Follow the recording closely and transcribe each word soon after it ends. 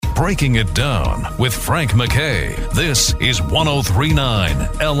Breaking It Down with Frank McKay. This is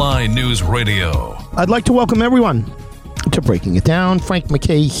 103.9 LI News Radio. I'd like to welcome everyone to Breaking It Down. Frank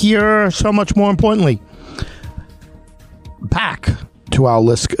McKay here. So much more importantly, back to our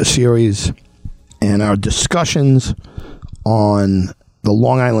LISC series and our discussions on the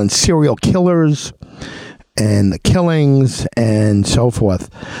Long Island serial killers and the killings and so forth.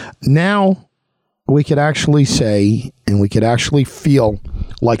 Now we could actually say, and we could actually feel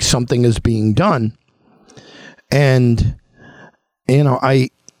like something is being done. And, you know, I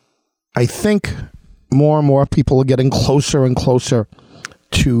think more and more people are getting closer and closer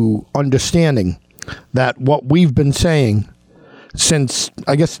to understanding that what we've been saying since,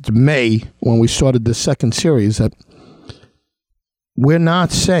 I guess it's May, when we started the second series, that we're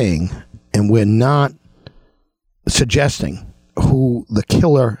not saying and we're not suggesting who the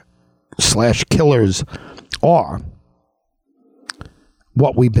killer/killers are.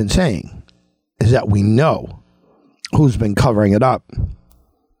 What we've been saying is that we know who's been covering it up.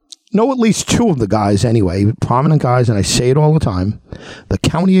 Know at least two of the guys anyway, prominent guys, and I say it all the time. The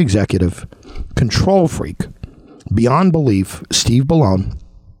county executive, control freak, beyond belief, Steve Bellone.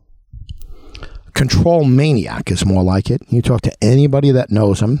 Control maniac is more like it. You talk to anybody that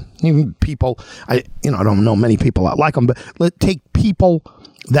knows him, even people, I don't know many people that like him, but take people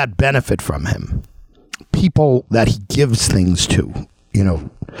that benefit from him, people that he gives things to,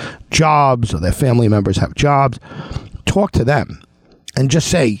 jobs, or their family members have jobs. Talk to them and just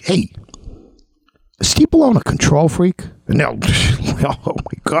say, hey, is Steve Bellone a control freak? No, oh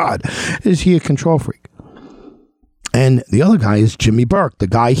my God, is he a control freak? And the other guy is Jimmy Burke, the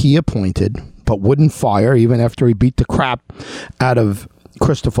guy he appointed but wouldn't fire even after he beat the crap out of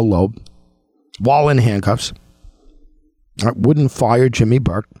Christopher Loeb while in handcuffs. Wouldn't fire Jimmy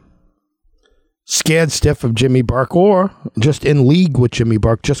Burke. Scared stiff of Jimmy Burke, or just in league with Jimmy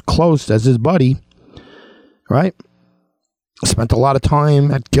Burke, just close as his buddy, right? Spent a lot of time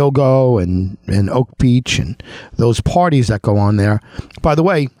at Gilgo and Oak Beach and those parties that go on there. By the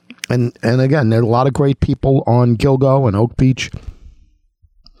way, and again, there are a lot of great people on Gilgo and Oak Beach,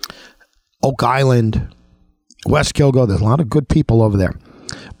 Oak Island, West Gilgo. There's a lot of good people over there.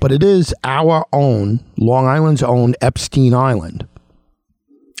 But it is our own, Long Island's own Epstein Island.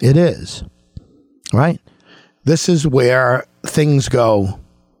 It is, right? This is where things go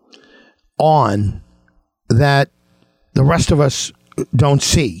on that the rest of us don't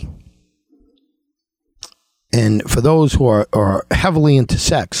see. And for those who are heavily into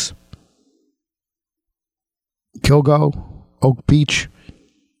sex, Gilgo, Oak Beach,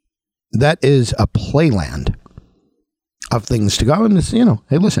 that is a playland of things to go. And this, hey,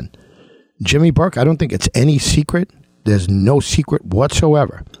 listen, Jimmy Burke, I don't think it's any secret. There's no secret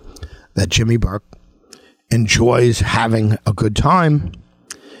whatsoever that Jimmy Burke enjoys having a good time,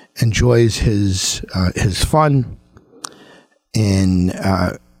 enjoys his fun in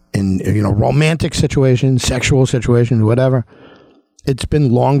romantic situations, sexual situations, whatever. It's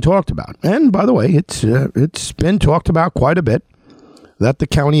been long talked about. And by the way, it's been talked about quite a bit that the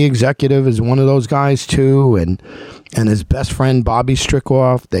county executive is one of those guys too, and his best friend Bobby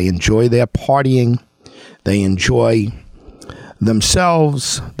Strickoff. They enjoy their partying. They enjoy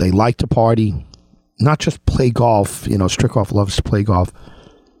themselves. They like to party, not just play golf. Strickoff loves to play golf,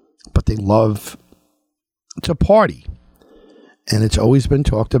 but they love to party. And it's always been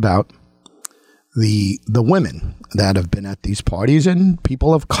talked about the women that have been at these parties, and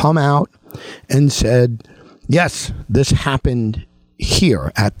people have come out and said, yes, this happened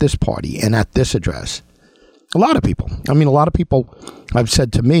here at this party and at this address. A lot of people have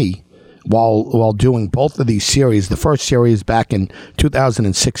said to me while doing both of these series, the first series back in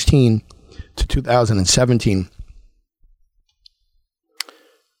 2016 to 2017,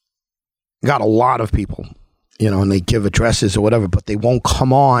 got a lot of people, and they give addresses or whatever, but they won't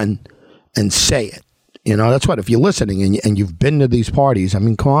come on and say it. That's what, if you're listening and you've been to these parties,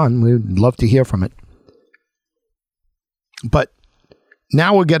 come on, we'd love to hear from it. But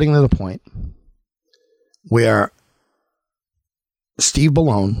now we're getting to the point where Steve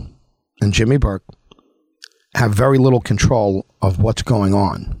Bellone and Jimmy Burke have very little control of what's going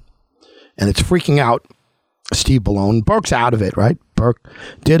on. And it's freaking out Steve Bellone. Burke's out of it, right? Burke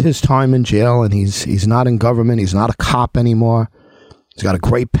did his time in jail, and he's not in government. He's not a cop anymore. He's got a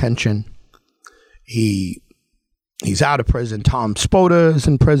great pension. He's out of prison. Tom Spota is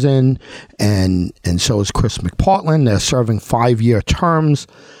in prison, and so is Chris McPartland. They're serving 5-year terms,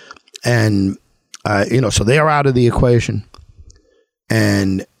 and so they are out of the equation.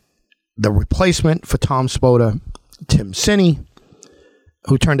 And the replacement for Tom Spota, Tim Sinney,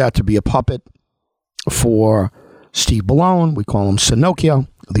 who turned out to be a puppet for Steve Bellone, we call him Sinocchio,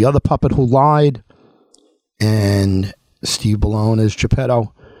 the other puppet who lied, and Steve Bellone is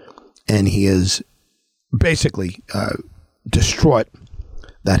Geppetto, and he is basically distraught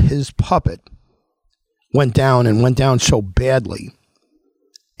that his puppet went down so badly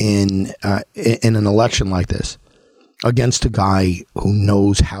in an election like this against a guy who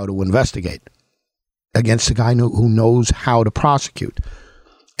knows how to investigate, against a guy who knows how to prosecute,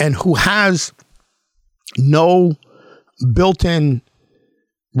 and who has no built-in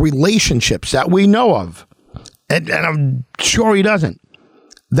relationships that we know of, and I'm sure he doesn't,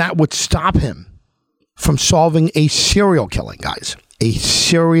 that would stop him from solving a serial killing, guys. A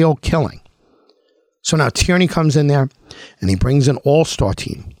serial killing. So now Tierney comes in there, and he brings an all-star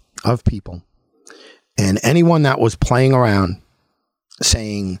team of people, and anyone that was playing around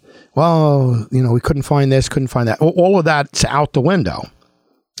saying, well, we couldn't find this, couldn't find that, all of that's out the window.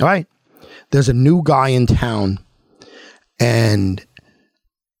 All right? There's a new guy in town, and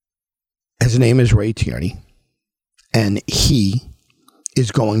his name is Ray Tierney, and he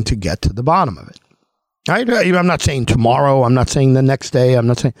is going to get to the bottom of it. I'm not saying tomorrow. I'm not saying the next day. I'm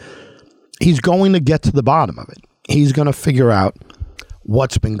not saying... He's going to get to the bottom of it. He's going to figure out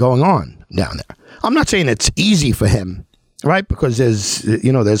what's been going on down there. I'm not saying it's easy for him, right? Because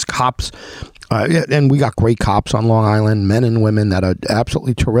there's cops, and we got great cops on Long Island, men and women that are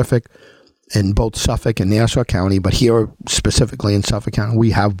absolutely terrific in both Suffolk and Nassau County. But here, specifically in Suffolk County, we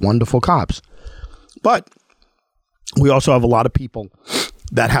have wonderful cops. But we also have a lot of people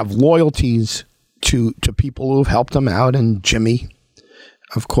that have loyalties to people who have helped them out, and Jimmy,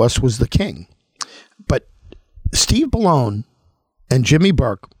 of course, was the king. But Steve Bellone and Jimmy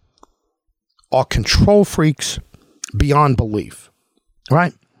Burke are control freaks beyond belief,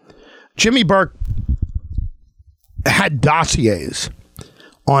 right? Jimmy Burke had dossiers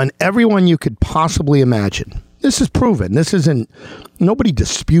on everyone you could possibly imagine. This is proven. Nobody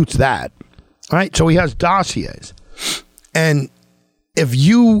disputes that, right? So he has dossiers. And if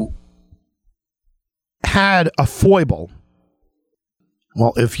you had a foible,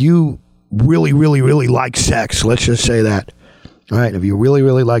 well, if you really, really, really like sex, let's just say that, all right? If you really,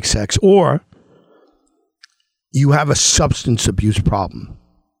 really like sex, or you have a substance abuse problem,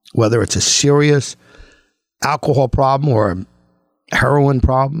 whether it's a serious alcohol problem or a heroin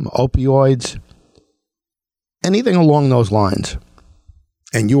problem, opioids, anything along those lines,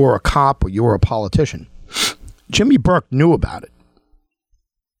 and you were a cop or you were a politician, Jimmy Burke knew about it.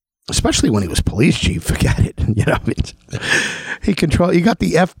 Especially when he was police chief, forget it. He got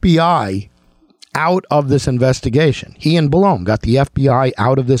the FBI out of this investigation. He and Bellone got the FBI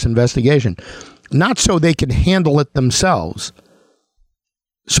out of this investigation, not so they could handle it themselves,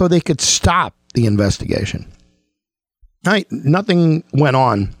 so they could stop the investigation. Right? Nothing went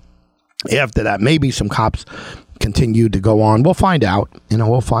on after that. Maybe some cops continued to go on. We'll find out.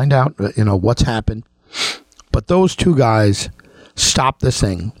 We'll find out. What's happened. But those two guys stopped this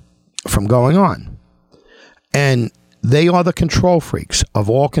thing from going on. And they are the control freaks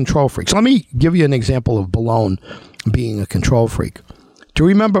of all control freaks. Let me give you an example of Bellone being a control freak. Do you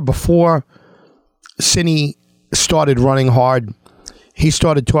remember before Cine started running hard, he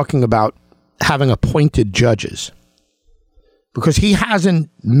started talking about having appointed judges? Because he hasn't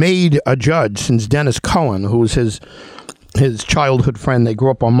made a judge since Dennis Cohen, who was his childhood friend. They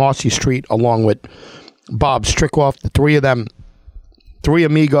grew up on Marcy Street along with Bob Strickhoff, the three of them. Three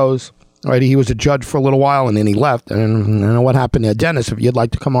amigos, right? He was a judge for a little while, and then he left. And I don't know what happened there. Dennis, if you'd like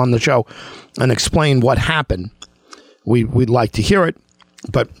to come on the show and explain what happened, we'd like to hear it.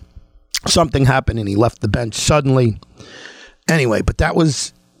 But something happened, and he left the bench suddenly. Anyway, but that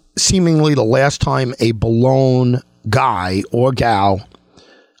was seemingly the last time a Bellone guy or gal,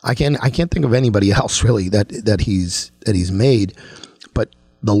 I can't think of anybody else really that he's made, but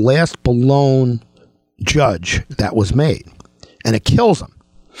the last Bellone judge that was made. And it kills him.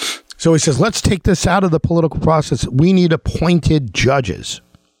 So he says, let's take this out of the political process. We need appointed judges.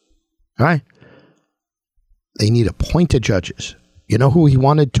 All right? They need appointed judges. You know who he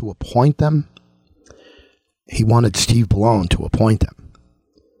wanted to appoint them? He wanted Steve Bellone to appoint them.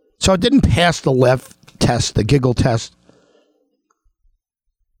 So it didn't pass the left test, the giggle test.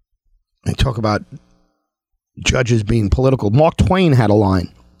 They talk about judges being political. Mark Twain had a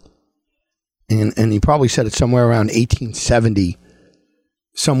line. And he probably said it somewhere around 1870,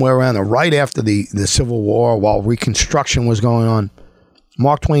 somewhere around right after the Civil War, while Reconstruction was going on.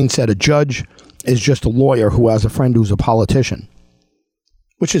 Mark Twain said a judge is just a lawyer who has a friend who's a politician,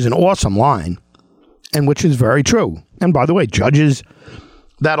 which is an awesome line, and which is very true. And by the way, judges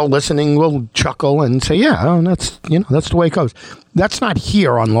that are listening will chuckle and say, yeah, that's the way it goes. That's not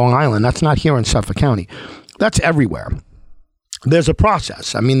here on Long Island. That's not here in Suffolk County. That's everywhere. there's a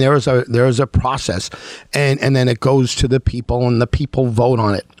process. I mean, there is a process, and then it goes to the people, and the people vote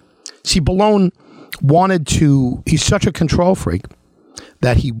on it. See, Bellone he's such a control freak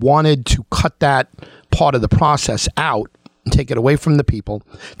that he wanted to cut that part of the process out and take it away from the people,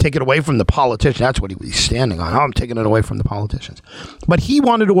 take it away from the politicians. That's what he was standing on. I'm taking it away from the politicians. But he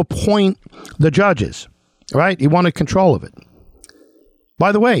wanted to appoint the judges, right? He wanted control of it.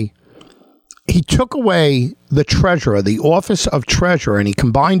 By the way, he took away the treasurer, the office of treasurer, and he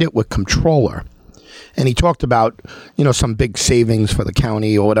combined it with comptroller. And he talked about, some big savings for the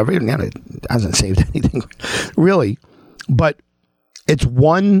county or whatever. It hasn't saved anything, really. But it's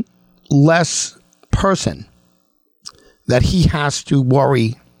one less person that he has to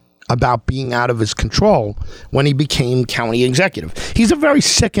worry about being out of his control when he became county executive. He's a very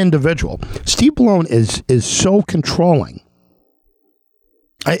sick individual. Steve Bellone is so controlling.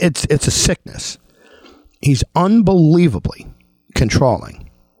 It's a sickness. He's unbelievably controlling.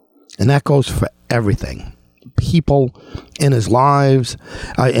 And that goes for everything. People in his life,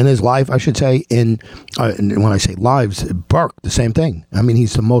 I should say, and when I say lives, Burke, the same thing. I mean,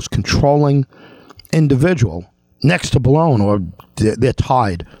 he's the most controlling individual next to Bellone, or they're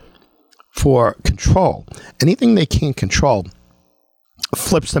tied for control. Anything they can't control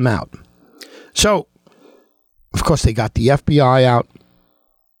flips them out. So, of course, they got the FBI out.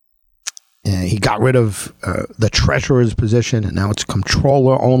 And he got rid of the treasurer's position, and now it's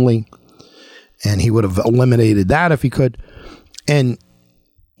comptroller only. And he would have eliminated that if he could. And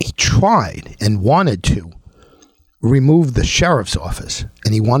he tried and wanted to remove the sheriff's office,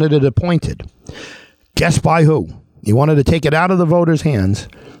 and he wanted it appointed. Guess by who? He wanted to take it out of the voters' hands,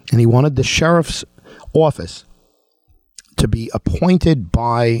 and he wanted the sheriff's office to be appointed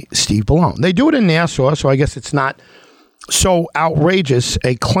by Steve Bellone. They do it in Nassau, so I guess it's not so outrageous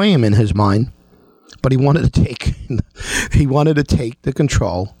a claim in his mind, but he wanted to take the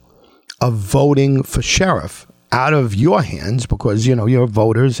control of voting for sheriff out of your hands because you're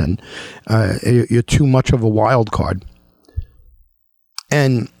voters and you're too much of a wild card.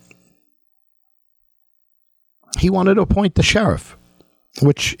 And he wanted to appoint the sheriff,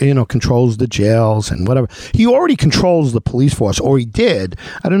 which controls the jails and whatever. He already controls the police force, or he did.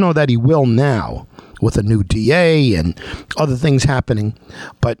 I don't know that he will now, with a new DA and other things happening,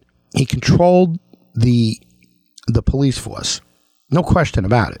 but he controlled the police force. No question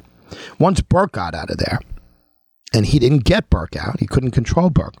about it. Once Burke got out of there, and he didn't get Burke out, he couldn't control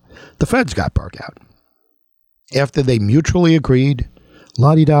Burke, the feds got Burke out. After they mutually agreed,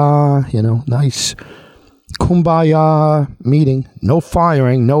 la-di-da, nice kumbaya meeting, no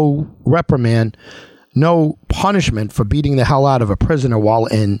firing, no reprimand, no punishment for beating the hell out of a prisoner while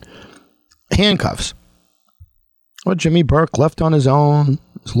in handcuffs. Well, Jimmy Burke left on his own.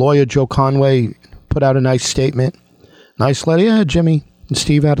 His lawyer, Joe Conway, put out a nice statement. Nice letter. Yeah, Jimmy and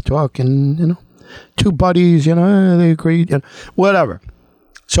Steve had a talk, and, two buddies, they agreed, whatever.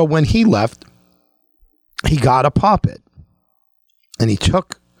 So when he left, he got a puppet, and he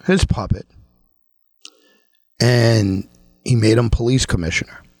took his puppet, and he made him police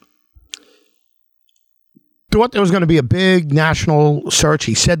commissioner. Thought there was going to be a big national search.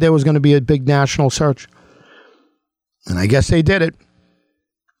 He said there was going to be a big national search. And I guess they did it.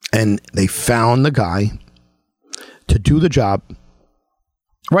 And they found the guy to do the job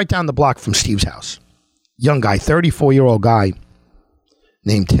right down the block from Steve's house. Young guy, 34-year-old guy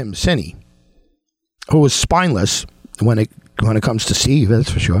named Tim Sinney, who was spineless when it comes to Steve,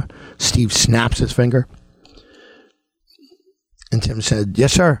 that's for sure. Steve snaps his finger. And Tim said,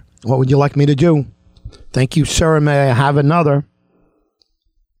 "Yes, sir. What would you like me to do?" "Thank you, sir. May I have another?"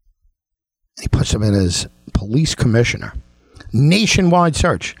 He puts him in as police commissioner. Nationwide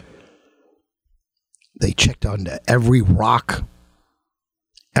search. They checked under every rock,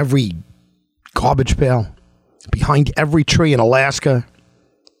 every garbage pail, behind every tree in Alaska,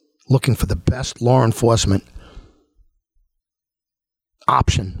 looking for the best law enforcement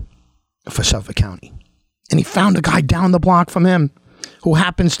option for Suffolk County. And he found a guy down the block from him who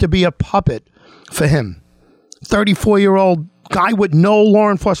happens to be a puppet for him. 34-year-old guy with no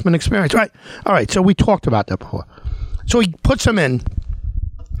law enforcement experience. Right. All right. So we talked about that before. So he puts him in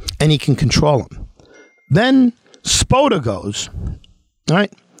and he can control him. Then Spota goes. All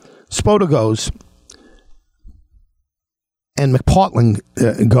right. Spota goes. And McPartland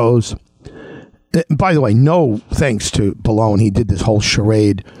goes. By the way, no thanks to Bellone. He did this whole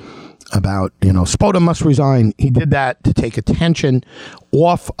charade about, Spota must resign. He did that to take attention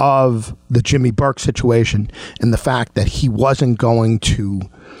off of the Jimmy Burke situation and the fact that he wasn't going to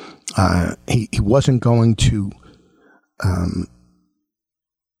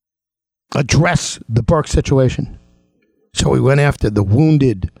address the Burke situation. So he went after the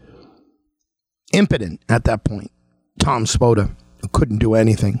wounded, impotent at that point, Tom Spoda, who couldn't do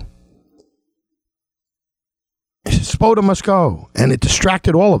anything. He said, Spoda must go. And it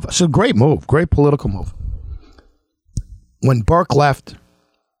distracted all of us. It's a great move, great political move. When Burke left,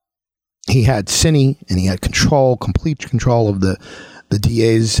 he had Cine and he had complete control of the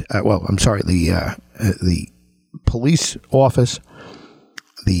DA's, the police office,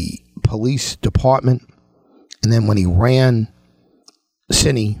 the police department. And then when he ran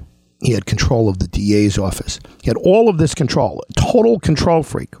Cine, he had control of the DA's office. He had all of this control, total control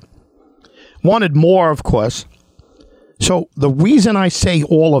freak. Wanted more, of course. So the reason I say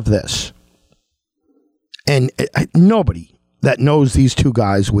all of this, and nobody that knows these two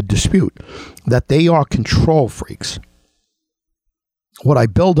guys would dispute that they are control freaks. What I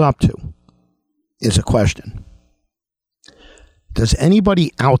build up to is a question. Does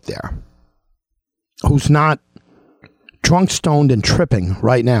anybody out there who's not drunk, stoned, and tripping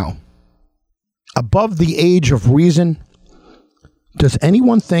right now, above the age of reason, does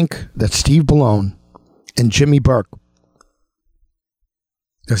anyone think that Steve Bellone and Jimmy Burke,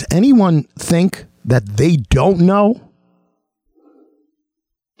 does anyone think that they don't know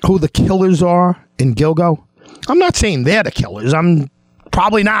who the killers are in Gilgo? I'm not saying they're the killers. I'm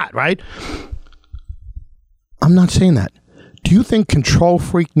probably not, right? I'm not saying that. Do you think control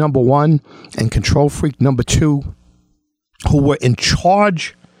freak number 1 and control freak number 2, who were in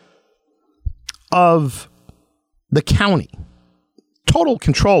charge of the county, total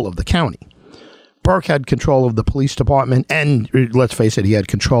control of the county? Burke had control of the police department, and let's face it, he had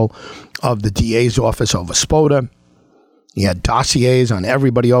control of the DA's office over Spoda. He had dossiers on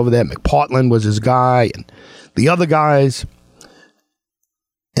everybody over there. McPartland was his guy, and the other guys.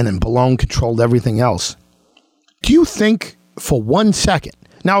 And then Bellone controlled everything else. Do you think for 1 second,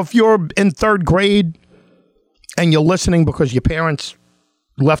 now if you're in 3rd grade and you're listening because your parents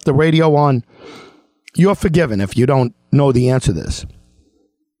left the radio on, you're forgiven if you don't know the answer to this.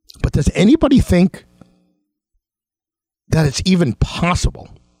 But does anybody think that it's even possible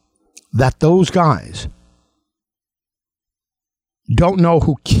that those guys don't know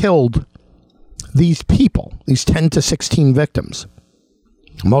who killed these people, these 10 to 16 victims,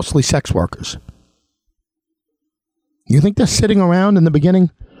 mostly sex workers? You think they're sitting around in the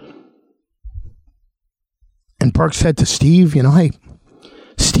beginning? And Burke said to Steve, hey,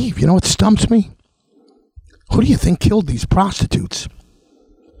 Steve, you know what stumps me? Who do you think killed these prostitutes?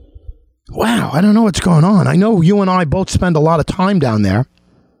 Wow, I don't know what's going on. I know you and I both spend a lot of time down there.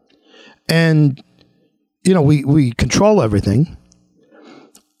 And, we control everything.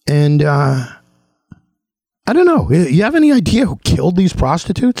 And I don't know. You have any idea who killed these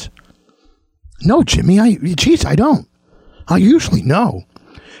prostitutes? No, Jimmy. I don't. I usually know.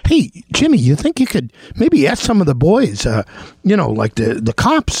 Hey, Jimmy, you think you could maybe ask some of the boys, like the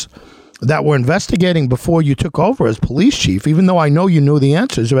cops that were investigating before you took over as police chief, even though I know you knew the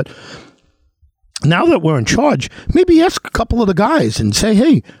answers, but now that we're in charge, maybe ask a couple of the guys and say,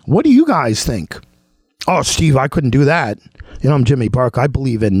 hey, what do you guys think? Oh, Steve, I couldn't do that. I'm Jimmy Burke. I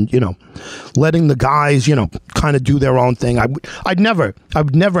believe in, letting the guys, kind of do their own thing. I would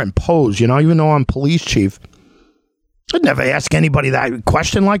never impose, even though I'm police chief. I'd never ask anybody that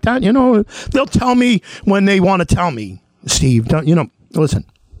question like that. They'll tell me when they want to tell me, Steve, listen,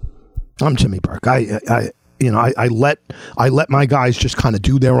 I'm Jimmy Burke. I let my guys just kind of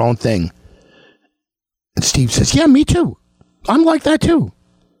do their own thing. And Steve says, yeah, me too. I'm like that too.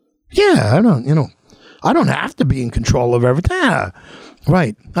 Yeah, I don't have to be in control of everything. Yeah,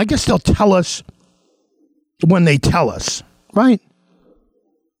 right. I guess they'll tell us when they tell us, right?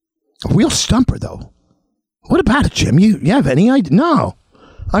 A real stumper, though. What about it, Jim? You have any idea? No,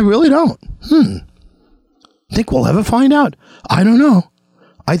 I really don't. Think we'll ever find out? I don't know.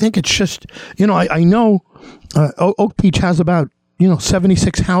 I think it's just, I know Oak Beach has about,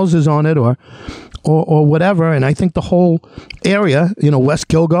 76 houses on it or whatever. And I think the whole area, West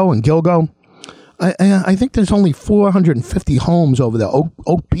Gilgo and Gilgo, I think there's only 450 homes over there.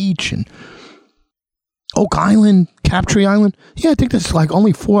 Oak Beach and Oak Island, Captree Island. Yeah, I think there's like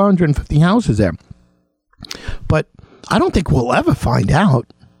only 450 houses there. But I don't think we'll ever find out,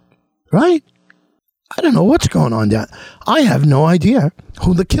 right? I don't know what's going on down. I have no idea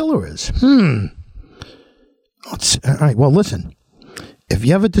who the killer is. All right, well, listen. If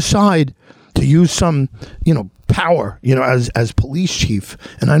you ever decide to use some, power, as police chief,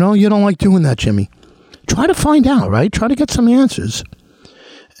 and I know you don't like doing that, Jimmy, try to find out, right? Try to get some answers.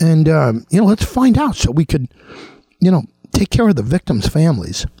 And, let's find out so we could, take care of the victims'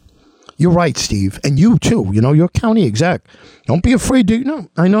 families. You're right, Steve. And you, too. You're county exec. Don't be afraid to,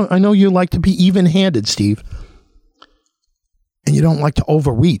 I know you like to be even-handed, Steve. and you don't like to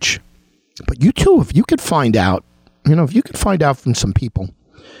overreach. But you too, if you could find out, if you could find out from some people,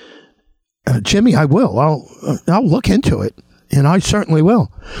 Jimmy, I will. I'll look into it, and I certainly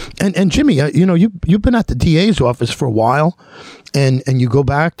will. And Jimmy, you've been at the DA's office for a while, and you go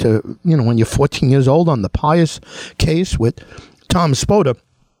back to when you're 14 years old on the Pius case with Tom Spoda.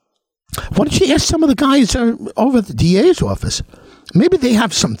 Why don't you ask some of the guys over at the DA's office? Maybe they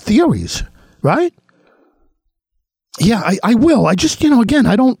have some theories, right? Yeah, I will. I just again,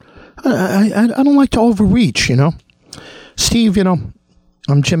 I don't like to overreach. Steve,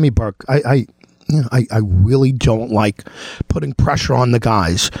 I'm Jimmy Burke. I really don't like putting pressure on the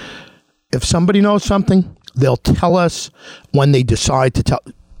guys. If somebody knows something, they'll tell us when they decide to tell.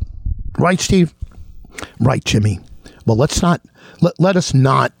 Right, Steve? Right, Jimmy. Well, let us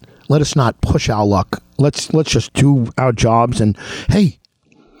not push our luck. Let's just do our jobs. And hey,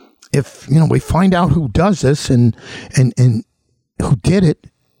 if we find out who does this and who did it,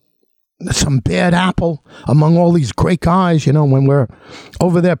 some bad apple among all these great guys, when we're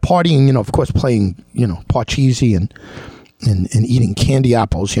over there partying, of course playing, Parcheesi and eating candy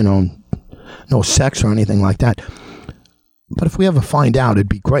apples, no sex or anything like that. But if we ever find out, it'd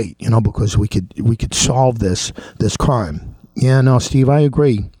be great, because we could solve this crime. Yeah, no, Steve, I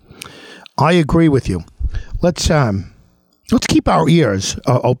agree. I agree with you. Let's keep our ears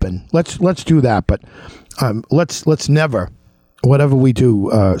open. Let's do that. But let's never, whatever we do,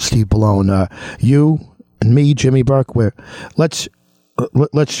 Steve Bellone, you and me, Jimmy Burke, let's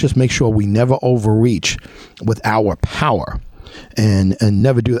just make sure we never overreach with our power, and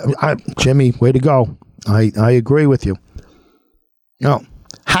never do that. Jimmy, way to go. I agree with you. Now,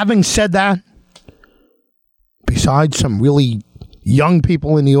 having said that, besides some really young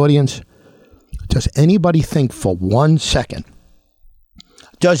people in the audience, does anybody think for 1 second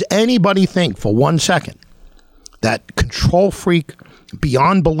that control freak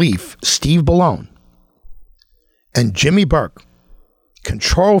beyond belief, Steve Bellone, and Jimmy Burke,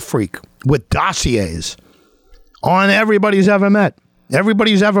 control freak with dossiers on everybody's ever met,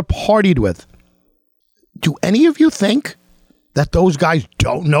 everybody's ever partied with, do any of you think that those guys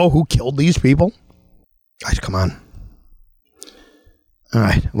don't know who killed these people? Guys, come on. All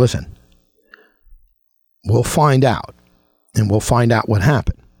right, listen. We'll find out, and we'll find out what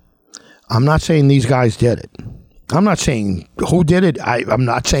happened. I'm not saying these guys did it. I'm not saying who did it. I'm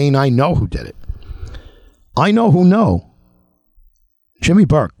not saying I know who did it. I know who know. Jimmy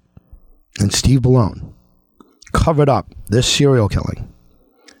Burke and Steve Bellone covered up this serial killing,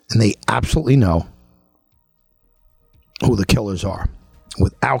 and they absolutely know who the killers are,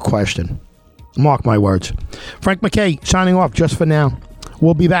 without question. Mark my words. Frank MacKay signing off just for now.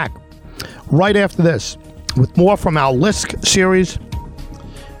 We'll be back right after this with more from our Lisk series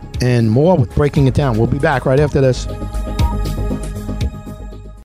and more with Breaking It Down. We'll be back right after this.